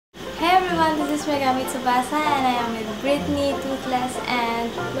Hey everyone, this is Megami Tsubasa and I am with Brittany, Toothless,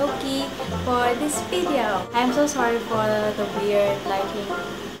 and Loki for this video. I'm so sorry for the weird lighting.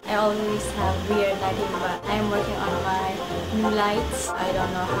 I always have weird lighting, but I am working on my new lights. I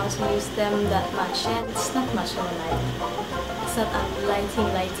don't know how to use them that much yet. It's not much of a light. It's not a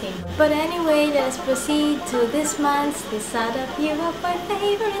lighting. But anyway, let us proceed to this month's Decide a few of my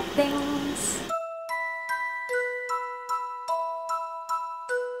favorite things.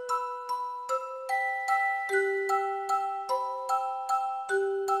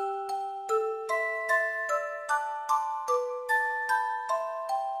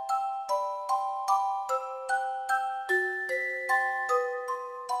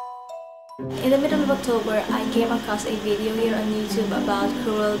 In the middle of October, I came across a video here on YouTube about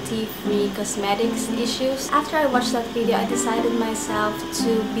cruelty-free cosmetics issues. After I watched that video, I decided myself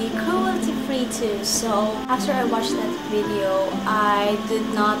to be cruelty-free too. So after I watched that video, I did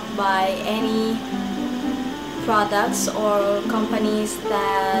not buy any products or companies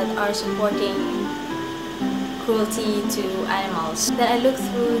that are supporting cruelty to animals. Then I looked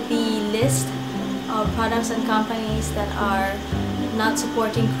through the list of products and companies that are not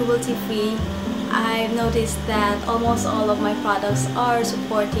supporting cruelty-free. I've noticed that almost all of my products are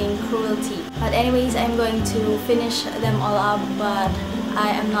supporting cruelty. But anyways, I'm going to finish them all up, but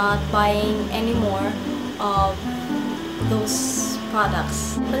I am not buying any more of those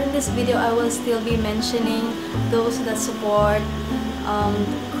products. But in this video, I will still be mentioning those that support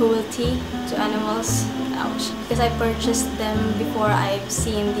cruelty to animals. Ouch. Because I purchased them before I've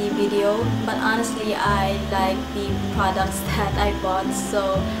seen the video, but honestly I like the products that I bought,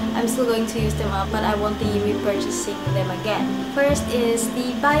 so I'm still going to use them up, but I won't be repurchasing them again. First is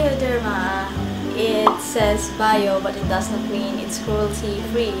the Bioderma. It says bio, but it does not mean it's cruelty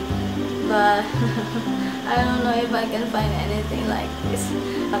free, but I don't know if I can find anything like this.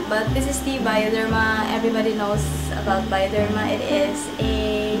 But this is the Bioderma. Everybody knows about Bioderma. It is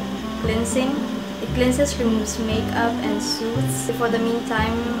a cleansing. It cleanses, removes makeup and soothes. For the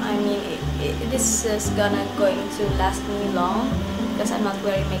meantime, I mean, this is going to last me long because I'm not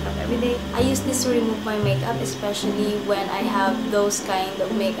wearing makeup every day. I use this to remove my makeup, especially when I have those kind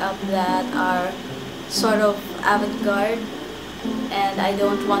of makeup that are sort of avant-garde, and I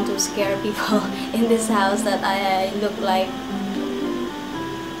don't want to scare people in this house that I look like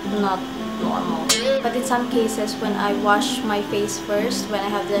not normal. But in some cases, when I wash my face first, when I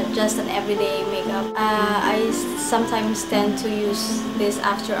have just an everyday makeup, I sometimes tend to use this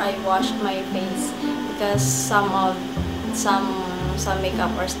after I washed my face because some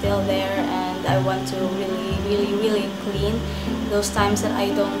makeup are still there, and I want to really clean those times that I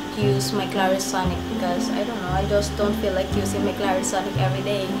don't use my Clarisonic, because I don't know, I just don't feel like using my Clarisonic every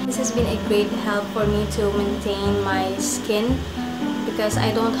day. This has been a great help for me to maintain my skin, because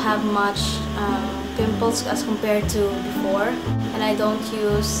I don't have much pimples as compared to before, and I don't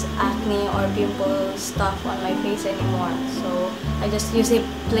use acne or pimple stuff on my face anymore. So I just use a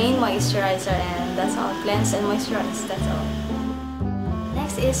plain moisturizer, and that's all. Cleanse and moisturize, that's all.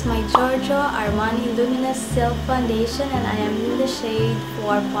 Next is my Giorgio Armani Luminous Silk Foundation, and I am in the shade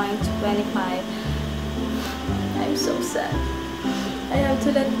 4.25. I'm so sad. I have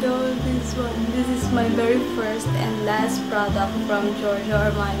to let go of this one. This is my very first and last product from Giorgio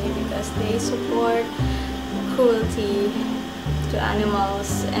Armani because they support cruelty to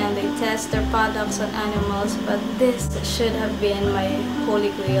animals and they test their products on animals, but this should have been my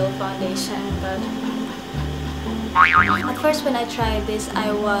holy grail foundation. But at first when I tried this,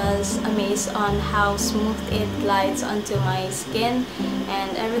 I was amazed on how smooth it glides onto my skin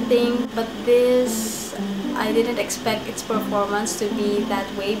and everything, but this, I didn't expect its performance to be that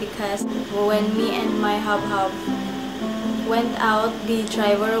way, because when me and my hub went out, the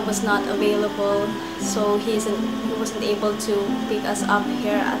driver was not available, so he wasn't able to pick us up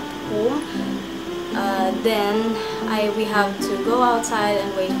here at home. Then we have to go outside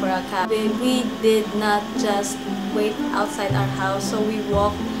and wait for a cab. We did not just wait outside our house, so we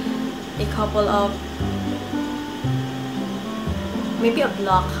walked a couple of maybe a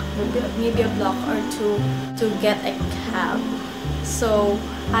block or two to get a cab. So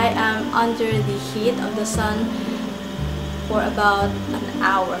I am under the heat of the sun for about an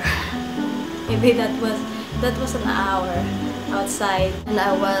hour. Maybe that was an hour outside, and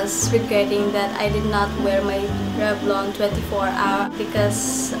I was regretting that I did not wear my Revlon 24-hour,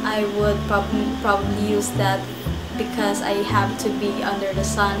 because I would probably use that, because I have to be under the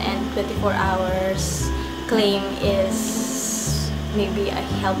sun, and 24 hours claim is maybe a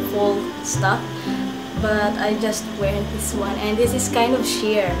helpful stuff. But I just wear this one, and this is kind of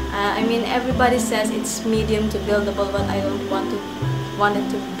sheer. I mean, everybody says it's medium to buildable, but I don't want to want it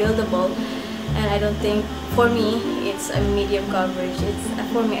to be buildable, and I don't think, for me, it's a medium coverage.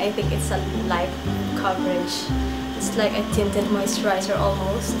 For me, I think it's a light coverage. It's like a tinted moisturizer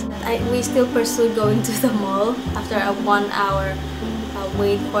almost. We still pursued going to the mall after a 1 hour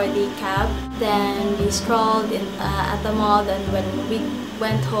wait for the cab. Then we strolled at the mall. Then when we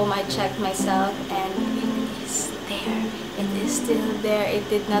went home, I checked myself, and it is there. It is still there. It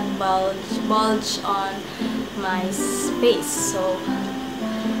did not bulge on my face. So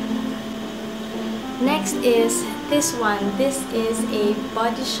next is this one. This is a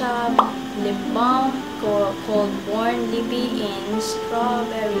Body Shop lip balm called Born Lippy in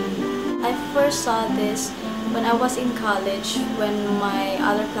Strawberry. I first saw this when I was in college, when my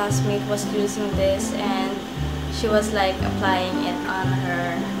other classmate was using this and she was like applying it on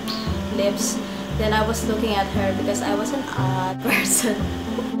her lips. Then I was looking at her because I was an odd person,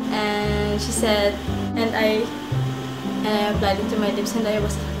 and she said, and I applied it to my lips, and I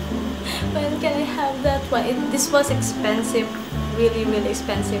was like, when can I have that one? This was expensive, really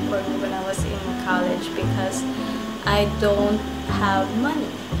expensive for me when I was in college because I don't have money.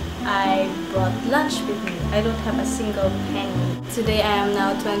 I brought lunch with me. I don't have a single penny. Today I am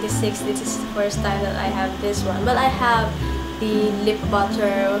now 26. This is the first time that I have this one. But I have the lip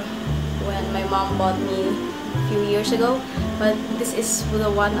butter when my mom bought me a few years ago. But this is the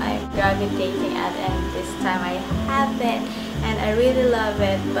one I'm gravitating at, and this time I have it. And I really love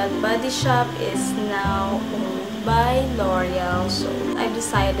it. But Body Shop is now owned by L'Oreal. So I've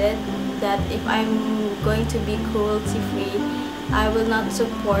decided that if I'm going to be cruelty-free, I will not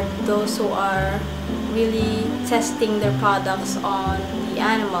support those who are really testing their products on the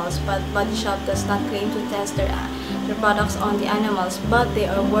animals. But Body Shop does not claim to test their products on the animals, but they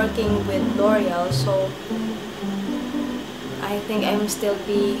are working with L'Oreal. So I think I'm still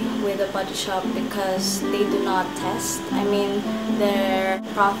be with the Body Shop because they do not test. I mean, their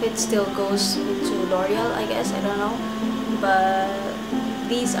profit still goes to L'Oreal, I guess. I don't know. But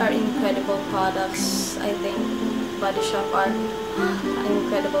these are incredible products. I think Body Shop are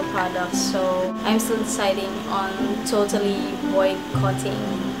incredible products. So I'm still deciding on totally boycotting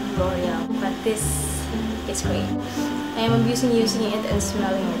L'Oreal. But this is great. I am using it and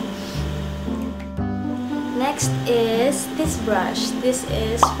smelling it. Next is this brush. This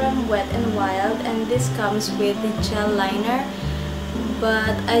is from Wet n Wild, and this comes with the gel liner.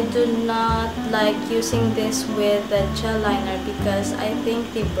 But I do not like using this with the gel liner because I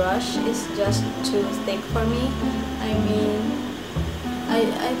think the brush is just too thick for me. I mean,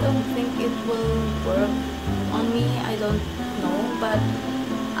 I don't think it will work on me. I don't know, but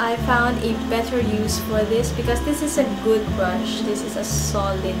I found a better use for this because this is a good brush. This is a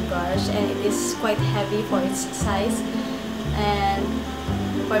solid brush and it is quite heavy for its size. And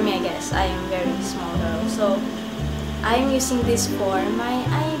for me, I guess I am very small girl, so I'm using this for my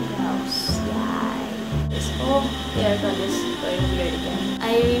eyebrows. Oh, the aircon is going weird again.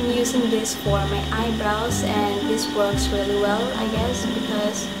 I'm using this for my eyebrows, and this works really well, I guess,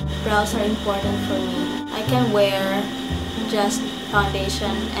 because brows are important for me. I can wear just foundation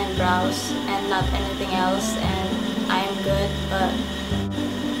and brows and not anything else, and I'm good, but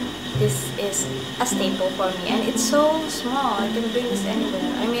this is a staple for me, and it's so small. I can bring this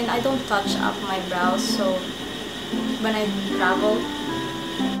anywhere. I mean, I don't touch up my brows, so when I travel,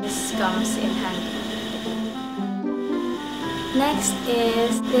 this comes in handy. Next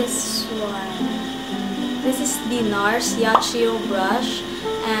is this one. This is the NARS Yachiyo brush,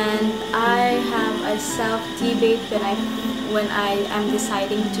 and I have a self-debate when I am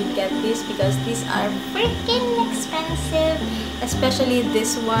deciding to get this because these are freaking expensive. Especially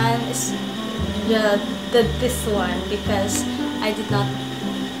this one is this one because I did not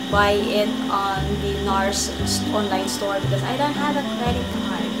buy it on the NARS online store because I don't have a credit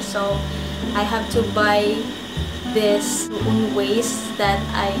card, so I have to buy this in ways that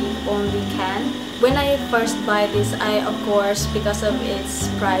I only can. When I first buy this, I of course, because of its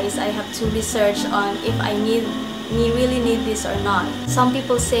price, I have to research on if I really need this or not. Some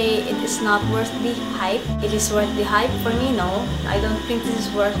people say it is not worth the hype. It is worth the hype. For me, no. I don't think this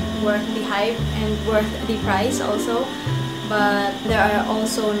is worth the hype and worth the price also. But there are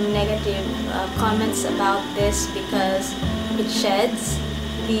also negative comments about this because it sheds.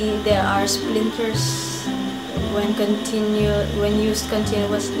 There are splinters when used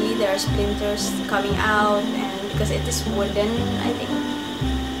continuously. There are splinters coming out, and because it is wooden, I think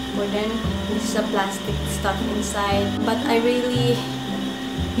wooden. This is a plastic stuff inside. But I really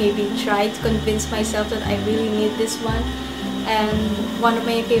maybe try to convince myself that I really need this one And one of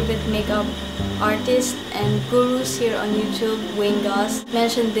my favorite makeup artists and gurus here on YouTube, Wayne Goss,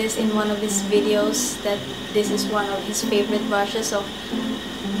 mentioned this in one of his videos that this is one of his favorite brushes. So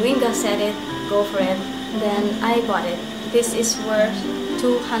Wayne Goss said it, go for it. Then I bought it. This is worth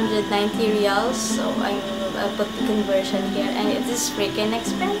 290 reals, so I'll put the conversion here, and it is freaking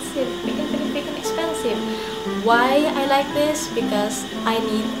expensive, freaking expensive. Why I like this? Because I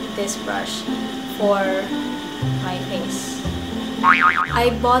need this brush for my face.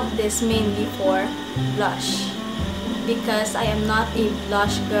 I bought this mainly for blush because I am not a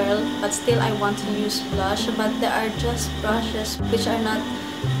blush girl, but still I want to use blush, but there are just brushes which are not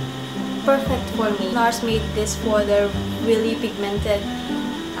perfect for me. NARS made this for their really pigmented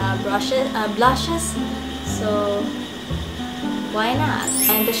blushes, so why not?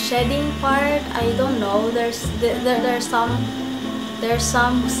 And the shedding part, I don't know. There's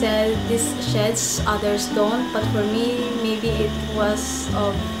some who said this sheds, others don't. But for me, maybe it was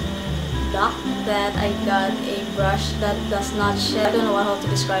of luck that I got a brush that does not shed. I don't know how to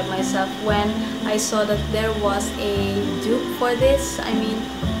describe myself. When I saw that there was a dupe for this, I mean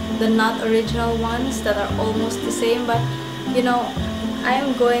the not original ones that are almost the same, but you know,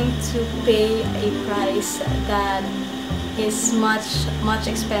 I'm going to pay a price that is much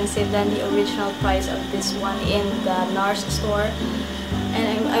expensive than the original price of this one in the NARS store.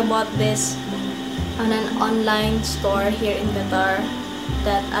 And I bought this on an online store here in Qatar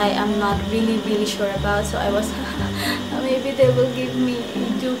that I am not really sure about, so I was maybe they will give me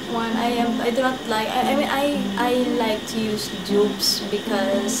a dupe one. I do not like, I like to use dupes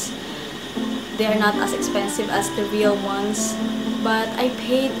because they are not as expensive as the real ones, but I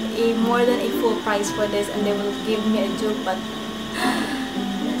paid more than a full price for this and they will give me a dupe. But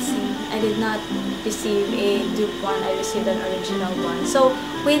let's see, I did not receive a dupe one, I received an original one. So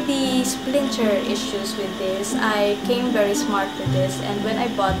with the splinter issues with this, I came very smart with this, and when I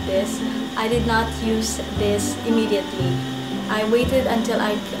bought this, I did not use this immediately. I waited until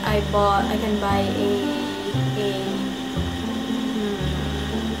I can buy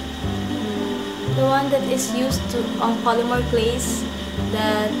the one that is used on polymer glaze,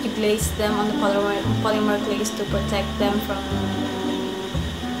 that you glaze them on the polymer glaze to protect them from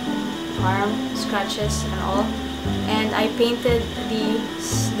harm, scratches and all. And I painted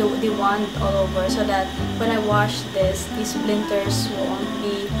the wand all over so that when I wash this, the splinters won't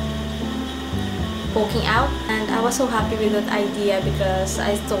be poking out. And I was so happy with that idea because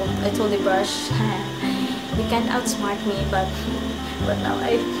I told the brush, you can't outsmart me, but now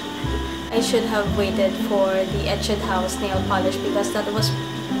I should have waited for the Etude House nail polish, because that was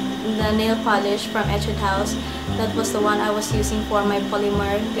the nail polish from Etude House. That was the one I was using for my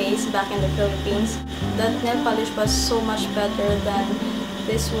polymer glaze back in the Philippines. That nail polish was so much better than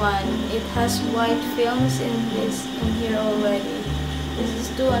this one. It has white films in here already. This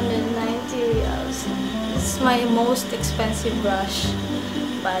is 290 reals. This is my most expensive brush,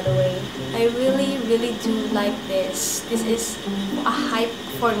 by the way. I really do like this. This is a hype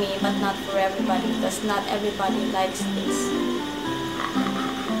for me, but not for everybody, because not everybody likes this.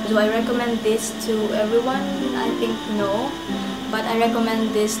 Do I recommend this to everyone? I think no, but I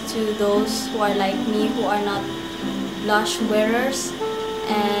recommend this to those who are like me, who are not blush wearers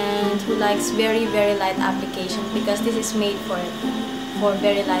and who likes very light application, because this is made for it, for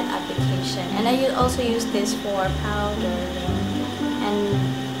very light application. And I also use this for powdering, and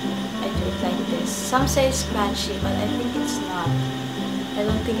I do it like this. Some say it's scratchy, but I think it's not. I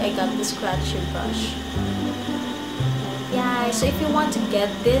don't think I got the scratchy brush. Yeah, so if you want to get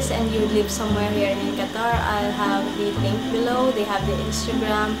this and you live somewhere here in Qatar, I'll have the link below. They have the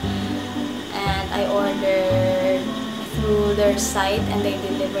Instagram, and I ordered through their site and they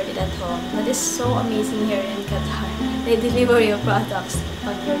delivered it at home. That is so amazing here in Qatar. They deliver your products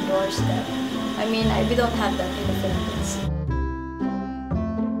on your doorstep. I mean, we don't have that in the Philippines.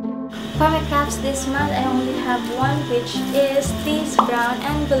 For my crafts this month, I only have one, which is these brown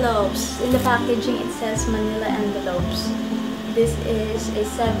envelopes. In the packaging, it says Manila envelopes. This is a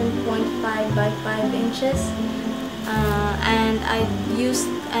 7.5 by 5 inches, and I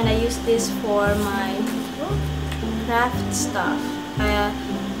use this for my craft stuff.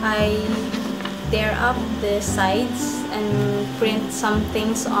 I tear up the sides and print some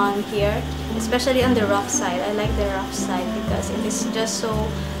things on here, especially on the rough side. I like the rough side because it is just so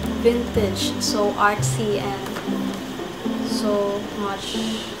vintage, so artsy, and so much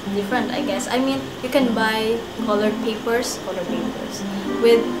different, I guess. I mean, you can buy colored papers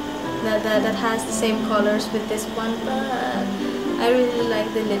with that has the same colors with this one, but I really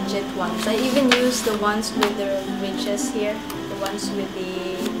like the legit ones. I even use the ones with the ridges here, the ones with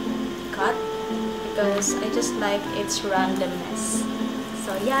the cut, because I just like its randomness.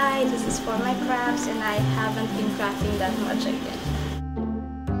 So yeah, this is for my crafts, and I haven't been crafting that much again.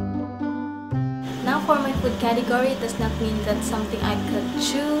 Now for my food category, it does not mean that something I could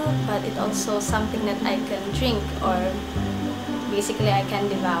chew, but it also something that I can drink, or basically I can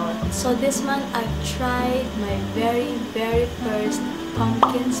devour. So this month I've tried my very first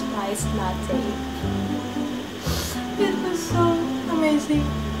pumpkin spice latte. It was so amazing.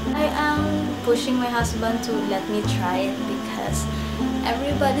 I am pushing my husband to let me try it because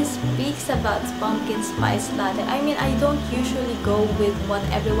everybody speaks about pumpkin spice latte. I mean, I don't usually go with what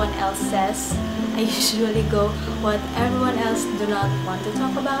everyone else says. I usually go what everyone else do not want to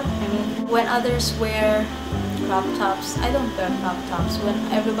talk about. I mean, when others wear crop tops, I don't wear crop tops. When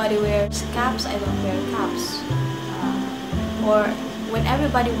everybody wears caps, I don't wear caps. Or when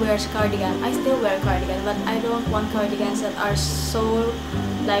everybody wears cardigan, I still wear cardigan, but I don't want cardigans that are so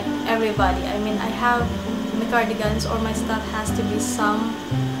like everybody. I mean, I have my cardigans, or my stuff has to be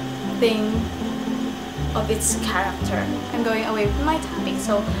something of its character. I'm going away from my topic.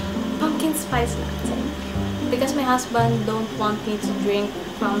 So pumpkin spice latte, because my husband don't want me to drink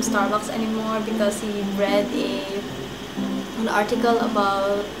from Starbucks anymore because he read an article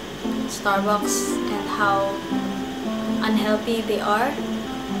about Starbucks and how unhealthy they are.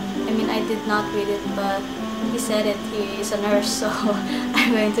 I mean, I did not read it, but he said it. He is a nurse, so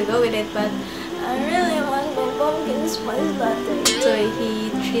I'm going to go with it. But I really want my pumpkin spice latte. So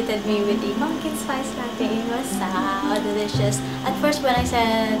he treated me with the pumpkin spice latte. It was so delicious. At first, when I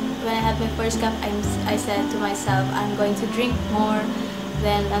had my first cup, I said to myself, I'm going to drink more.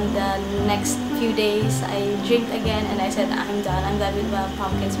 Then on the next few days, I drink again, and I said, I'm done with my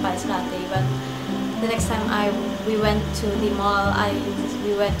pumpkin spice latte. But the next time we went to the mall,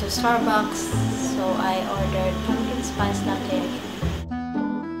 we went to Starbucks, so I ordered pumpkin spice latte again.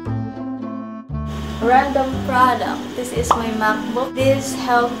 Random product. This is my MacBook. This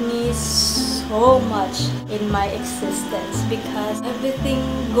helped me so much in my existence because everything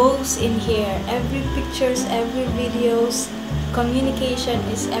goes in here. Every pictures, every videos, communication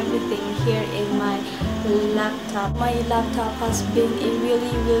is everything here in my laptop. My laptop has been a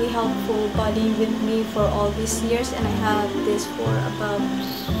really helpful buddy with me for all these years, and I had this for about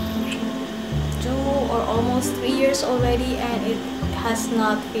 2 or almost 3 years already, and it has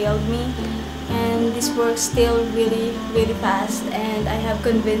not failed me. And this works still really fast, and I have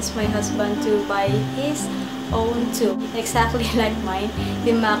convinced my husband to buy his own too, exactly like mine,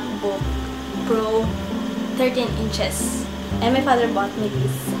 the MacBook Pro 13 inches. And my father bought me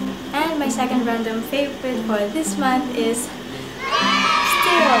this. And my second random favorite for this month is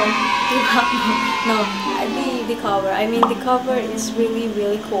still the cover. I mean, the cover is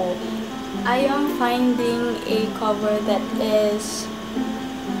really cool. I am finding a cover that is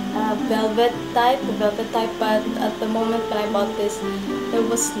velvet type, but at the moment when I bought this, there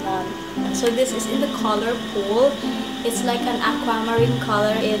was none. So this is in the color Pool. It's like an aquamarine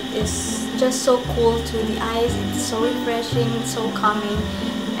color. It is just so cool to the eyes. It's so refreshing, so calming.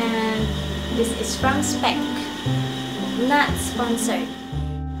 And this is from Spec, not sponsored.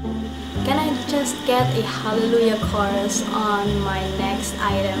 Can I just get a hallelujah chorus on my next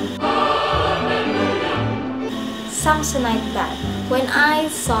item? Samsonite bag. When I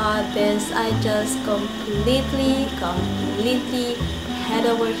saw this, I just completely head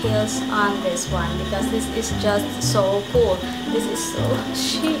over heels on this one because this is just so cool. This is so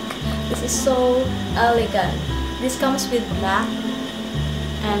chic. This is so elegant. This comes with black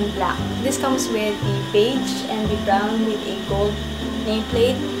and black. This comes with the beige and the brown with a gold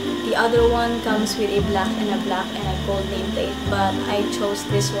nameplate. The other one comes with a black and a gold nameplate, but I chose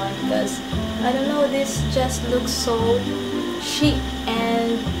this one because I don't know, this just looks so chic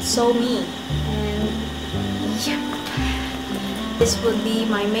and so me. And yep, this would be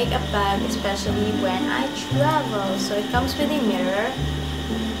my makeup bag, especially when I travel. So it comes with a mirror,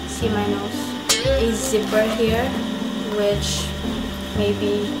 see my nose, a zipper here, which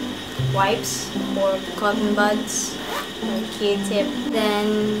maybe wipes or cotton buds or Q-tip.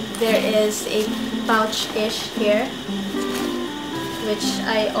 Then there is a pouch-ish here, which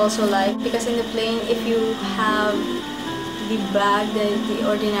I also like because in the plane, if you have the bag, the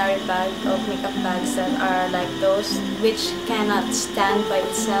ordinary bag of makeup bags that are like those, which cannot stand by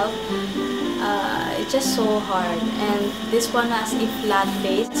itself, it's just so hard. And this one has a flat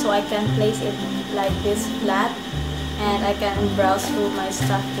base, so I can place it like this flat, and I can browse through my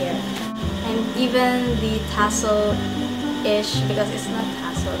stuff here. And even the tassel-ish, because it's not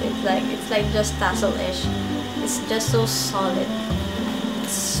tassel, it's like just tassel-ish. It's just so solid.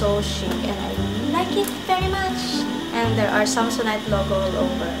 It's so chic, and I like it very much. And there are Samsonite logo all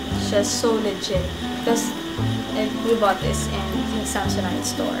over. just so legit because we bought this in the Samsonite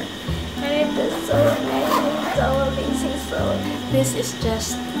store. And it is so amazing, so amazing. So this is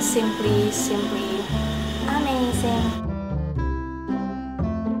just simply amazing.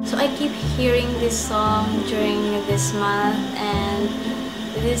 So I keep hearing this song during this month, and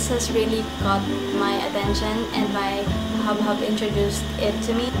this has really caught my attention, and my hub introduced it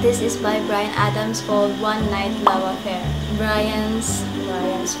to me. This is by Bryan Adams, called One Night Love Affair. Brian's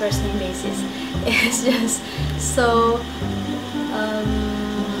first name basis is just so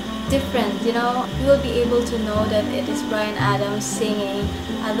different, you know. You will be able to know that it is Bryan Adams singing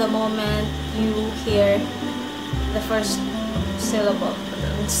at the moment you hear the first syllable,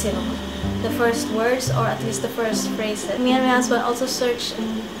 the first words, or at least the first phrases. Me and my husband also searched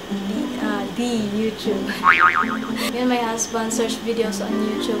the YouTube. Me and my husband searched videos on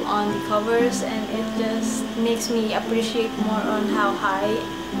YouTube on the covers, and it just makes me appreciate more on how high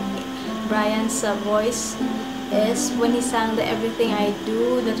Brian's voice is when he sang the Everything I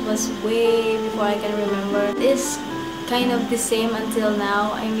Do. That was way before I can remember. It's kind of the same until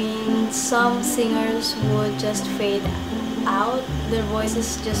now. I mean, some singers would just fade out, their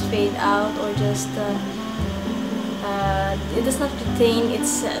voices just fade out, or just it does not retain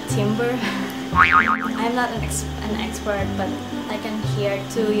its timbre. I'm not an expert, but I can hear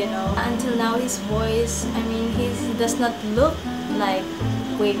too, you know. Until now, his voice, I mean, he does not look like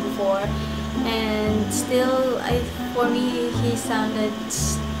way before, and still, for me, he sounded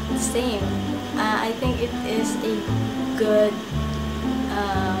the same. I think it is a good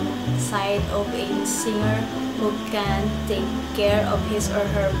side of a singer who can take care of his or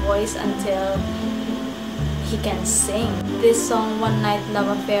her voice until he can sing. This song, One Night Love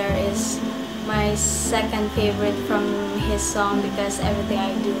Affair, is my second favorite from his song, because Everything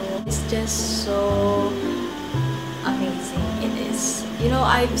I Do is just so amazing. It is. You know,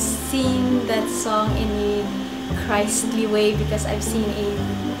 I've seen that song in a Christly way, because I've seen a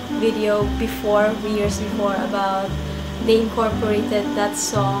video before, years before, about they incorporated that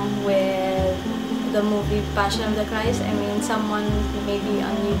song with the movie Passion of the Christ. I mean, someone maybe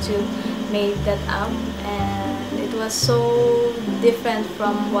on YouTube made that up, and it was so different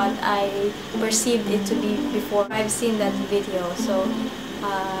from what I perceived it to be before I've seen that video. So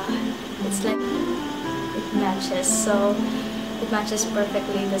it's like it matches. So it matches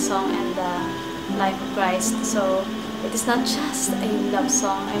perfectly, the song and the life of Christ. So it is not just a love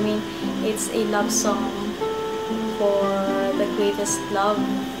song. I mean, it's a love song for the greatest love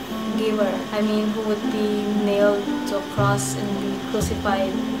giver. I mean, who would be nailed to a cross and be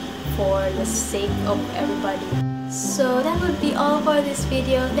crucified for the sake of everybody. So that would be all for this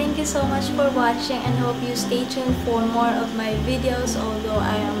video. Thank you so much for watching, and hope you stay tuned for more of my videos, although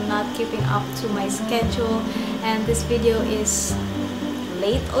I am not keeping up to my schedule and this video is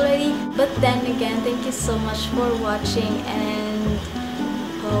late already. But then again, thank you so much for watching, and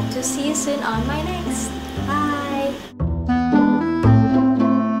hope to see you soon on my next. Bye!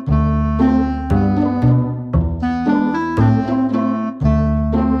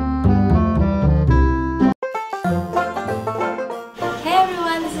 Hey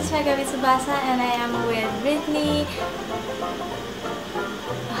everyone, this is Megami Tsubasa, and I am with Brittany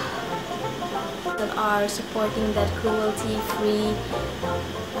that are supporting that cruelty-free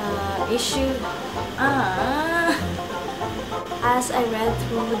issue. As I read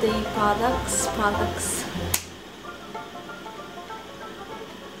through the products